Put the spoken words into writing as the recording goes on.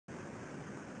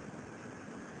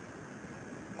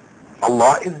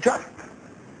Allah is just.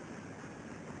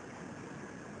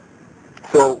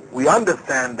 So we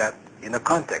understand that in a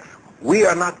context, we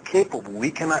are not capable,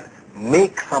 we cannot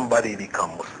make somebody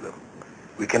become Muslim.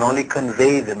 We can only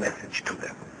convey the message to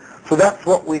them. So that's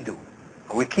what we do.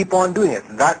 And we keep on doing it.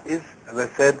 That is, as I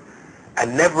said, a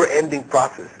never-ending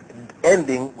process,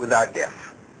 ending with our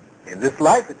death. In this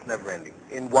life, it's never-ending.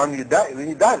 When you die,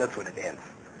 that's when it ends.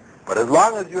 But as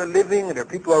long as you're living and there are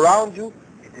people around you,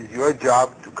 it is your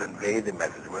job to convey the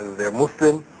message, whether they're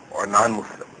Muslim or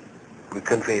non-Muslim. We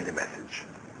convey the message.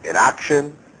 In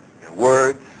action, in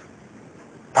words,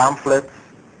 pamphlets,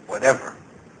 whatever,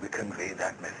 we convey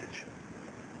that message.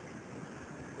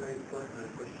 Very personal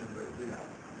question, but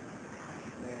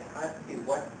may I ask you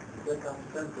what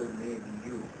circumstances made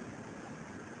you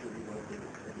to be working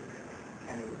with Sadiq?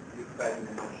 Can you describe in a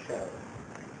nutshell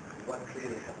what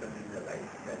really happened in your life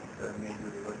that made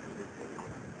you revert to this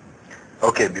Sadiq?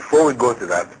 Okay, before we go to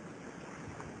that,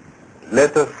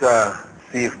 let us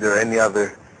see if there are any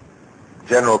other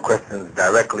general questions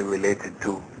directly related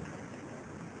to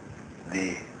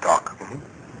the talk.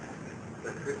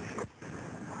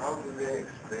 How do they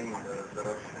explain the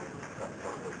resurrection of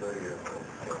the burial of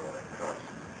the cross?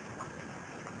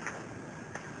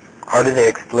 How do they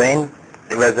explain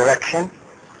the resurrection?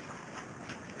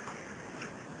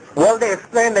 Well, they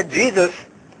explain that Jesus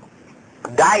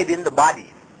died in the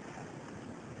body,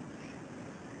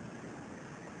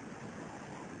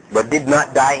 but did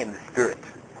not die in the spirit.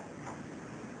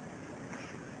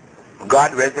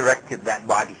 God resurrected that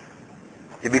body.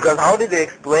 See, because how did they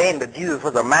explain that Jesus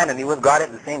was a man and he was God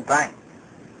at the same time?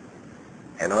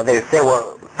 You know, they say,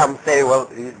 well, some say, well,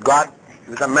 God,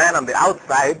 he was a man on the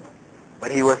outside,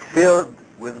 but he was filled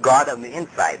with God on the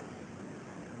inside.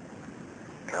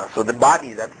 You know, so the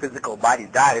body, that physical body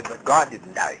died, but God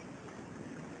didn't die.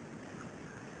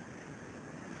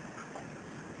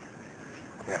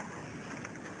 Yeah.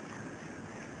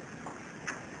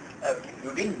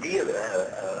 You didn't deal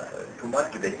too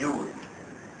much with the Jews.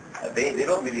 They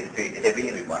don't really say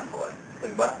heavy remarkable.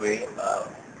 In what way?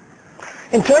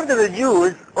 In terms of the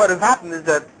Jews, what has happened is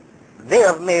that they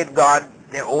have made God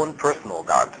their own personal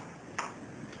God.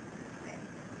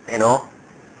 You know,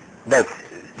 that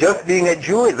just being a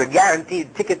Jew is a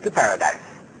guaranteed ticket to paradise.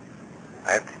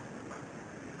 Right?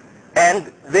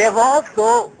 And they have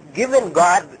also given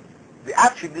God the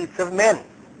attributes of men.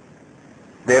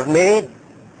 They have made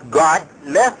God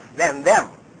less than them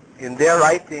in their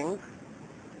writings.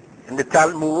 In the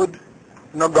Talmud,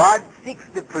 you know, God seeks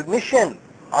the permission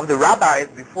of the rabbis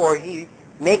before he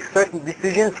makes certain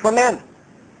decisions for men.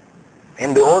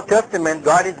 In the Old Testament,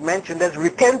 God is mentioned as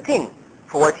repenting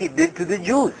for what he did to the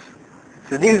Jews.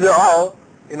 So these are all,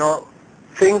 you know,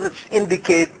 things that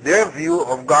indicate their view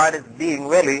of God as being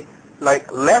really like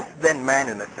less than man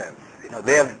in a sense. You know,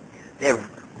 they have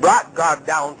brought God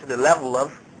down to the level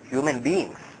of human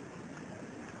beings.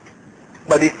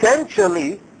 But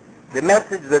essentially, the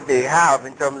message that they have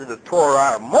in terms of the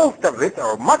Torah, most of it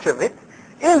or much of it,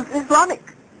 is Islamic.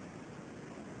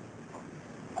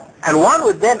 And one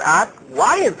would then ask,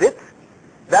 why is it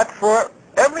that for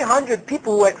every 100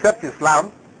 people who accept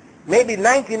Islam, maybe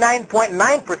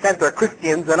 99.9% are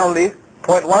Christians and only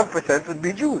 0.1% would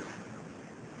be Jews?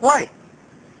 Why?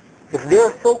 If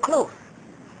they're so close.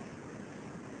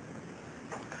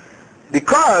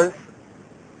 Because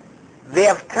they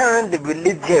have turned the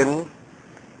religion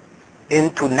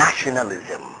into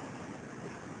nationalism.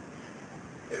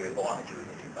 They were born Jews.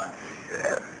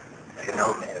 You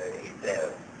know.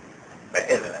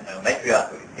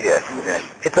 Yes.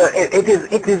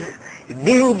 It is.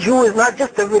 Being Jew is not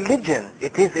just a religion;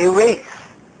 it is a race.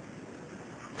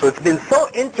 So it's been so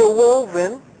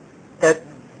interwoven that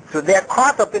so they're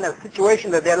caught up in a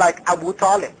situation that they're like Abu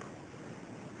Talib.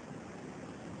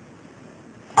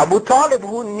 Abu Talib,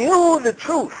 who knew the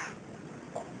truth,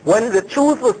 when the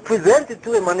truth was presented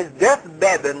to him on his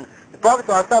deathbed, and the Prophet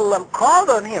ﷺ called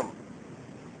on him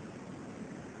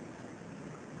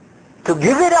to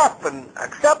give it up and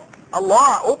accept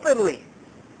Allah openly,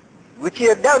 which he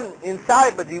had done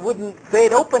inside, but he wouldn't say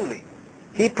it openly.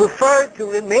 He preferred to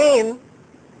remain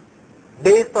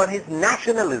based on his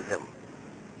nationalism,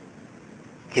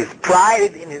 his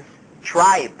pride in his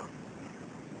tribe,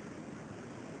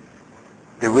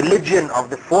 the religion of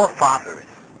the forefathers,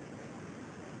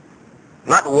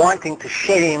 not wanting to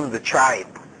shame the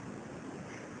tribe.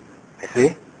 You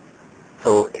see?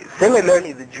 So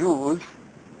similarly, the Jews,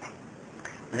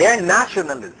 their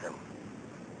nationalism,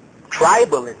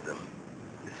 tribalism,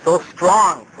 is so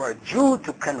strong for a Jew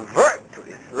to convert to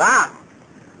Islam.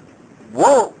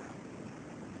 Whoa!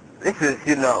 This is,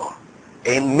 you know,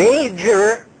 a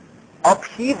major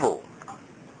upheaval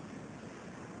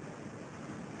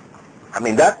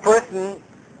mean, that person,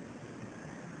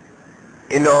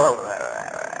 his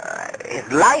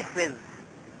life is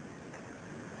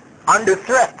under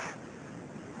threat.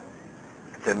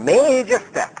 It's a major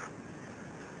step.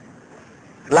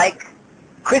 Like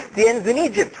Christians in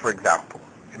Egypt, for example.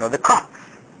 The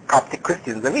Coptic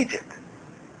Christians of Egypt.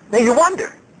 Now you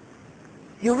wonder.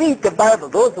 You read the Bible,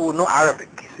 those who know Arabic,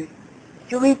 you see.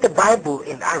 You read the Bible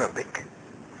in Arabic,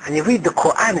 and you read the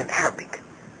Quran in Arabic.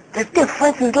 The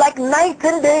difference is like night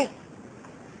and day.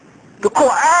 The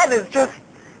Quran is just,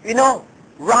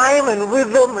 rhyme and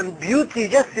rhythm and beauty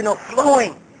just,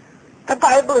 flowing. The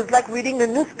Bible is like reading a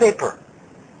newspaper.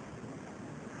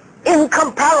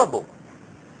 Incomparable.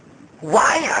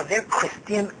 Why are there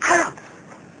Christian Arabs?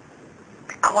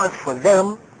 Because for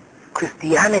them,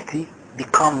 Christianity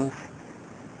becomes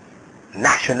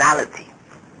nationality.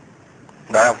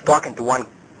 Now, I was talking to one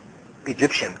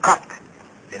Egyptian Copt,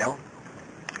 I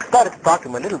started to talk to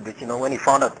him a little bit, when he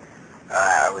found out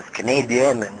I was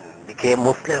Canadian and became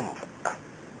Muslim.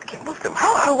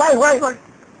 How? Why?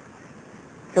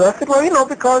 I said, well,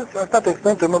 because I started to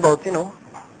explain to him about,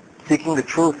 seeking the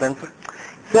truth. And so he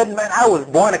said, man, I was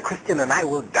born a Christian and I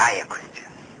will die a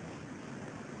Christian.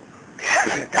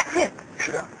 That's it.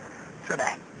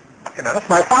 So that's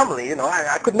my family,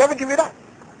 I could never give it up.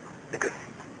 Because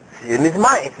in his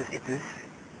mind, it is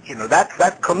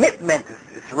that commitment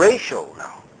is racial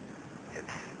now.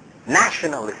 It's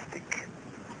nationalistic.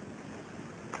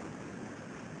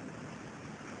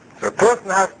 So a person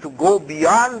has to go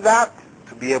beyond that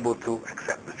to be able to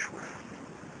accept the truth.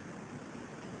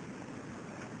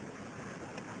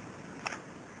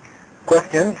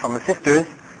 Question from the sisters.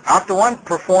 After one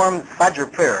performs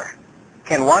Fajr prayer,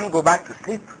 can one go back to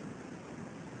sleep?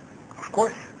 Of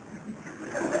course.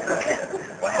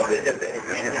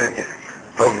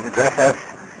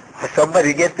 But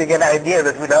somebody gets to get an idea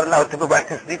that we're not allowed to go back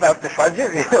to sleep after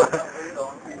Fajr,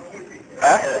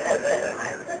 Huh?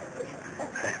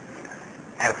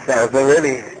 That's a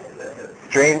really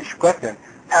strange question.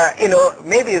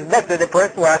 Maybe it's better the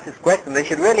person who asked this question, they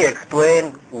should really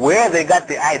explain where they got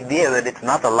the idea that it's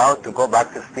not allowed to go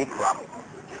back to sleep from.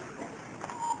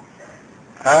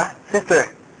 Huh? Sister?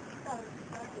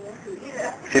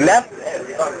 She left?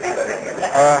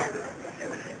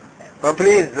 Well,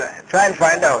 please, try and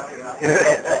find out.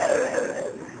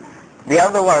 The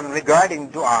other one, regarding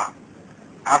dua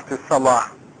after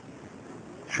salah.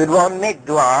 Should one make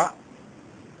dua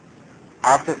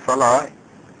after salah,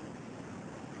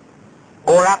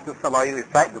 or after salah you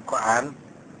recite the Quran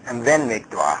and then make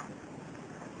dua?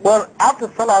 Well, after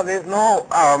salah there's no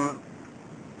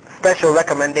special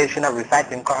recommendation of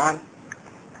reciting Quran.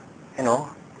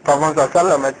 Prophet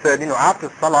ﷺ had said, after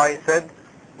salah he said,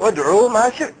 "Ud'u ma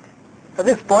shi't." At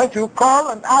this point you call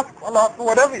and ask Allah for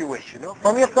whatever you wish,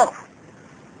 from yourself.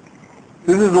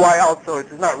 This is why also it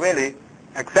is not really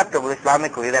acceptable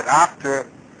Islamically that after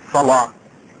salah,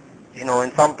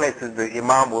 in some places the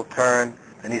imam will turn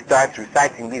and he starts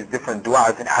reciting these different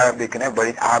du'as in Arabic and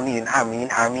everybody's Ameen, Ameen,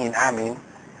 Ameen, Ameen.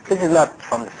 This is not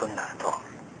from the Sunnah at all.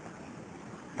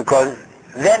 Because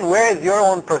then where is your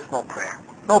own personal prayer?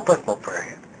 No personal prayer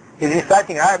here. He's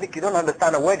reciting Arabic, you don't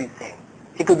understand a word he's saying.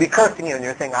 He could be cursing you and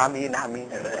you're saying Ameen, Ameen.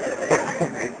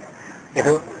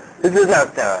 This is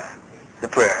not the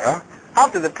prayer. Huh?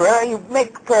 After the prayer, you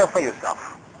make prayer for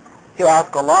yourself. You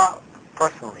ask Allah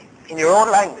personally, in your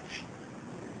own language.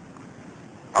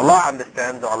 Allah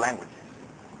understands all languages.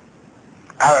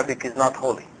 Arabic is not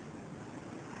holy.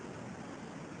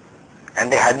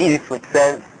 And the hadith which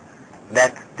says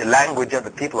that the language of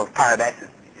the people of paradise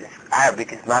is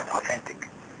Arabic is not authentic.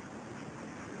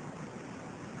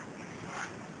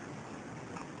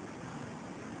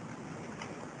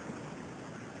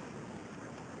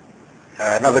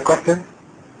 Another question?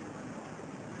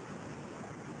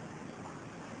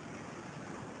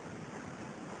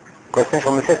 Questions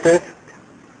from the sisters?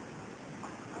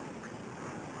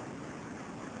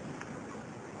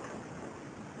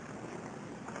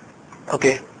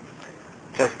 Okay.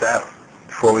 Just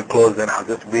before we close, then I'll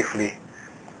just briefly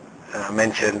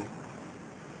mention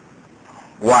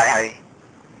why I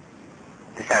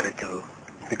decided to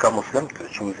become Muslim, to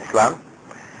choose Islam.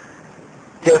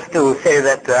 Just to say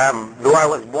that though I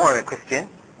was born a Christian,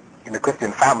 in a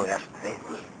Christian family I should say,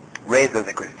 raised as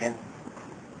a Christian,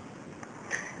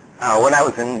 when I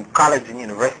was in college and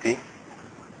university,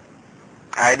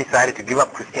 I decided to give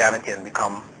up Christianity and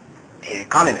become a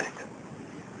communist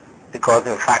because of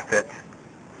the fact that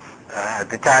at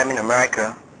the time in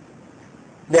America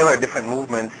there were different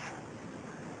movements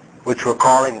which were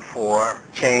calling for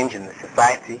change in the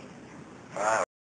society,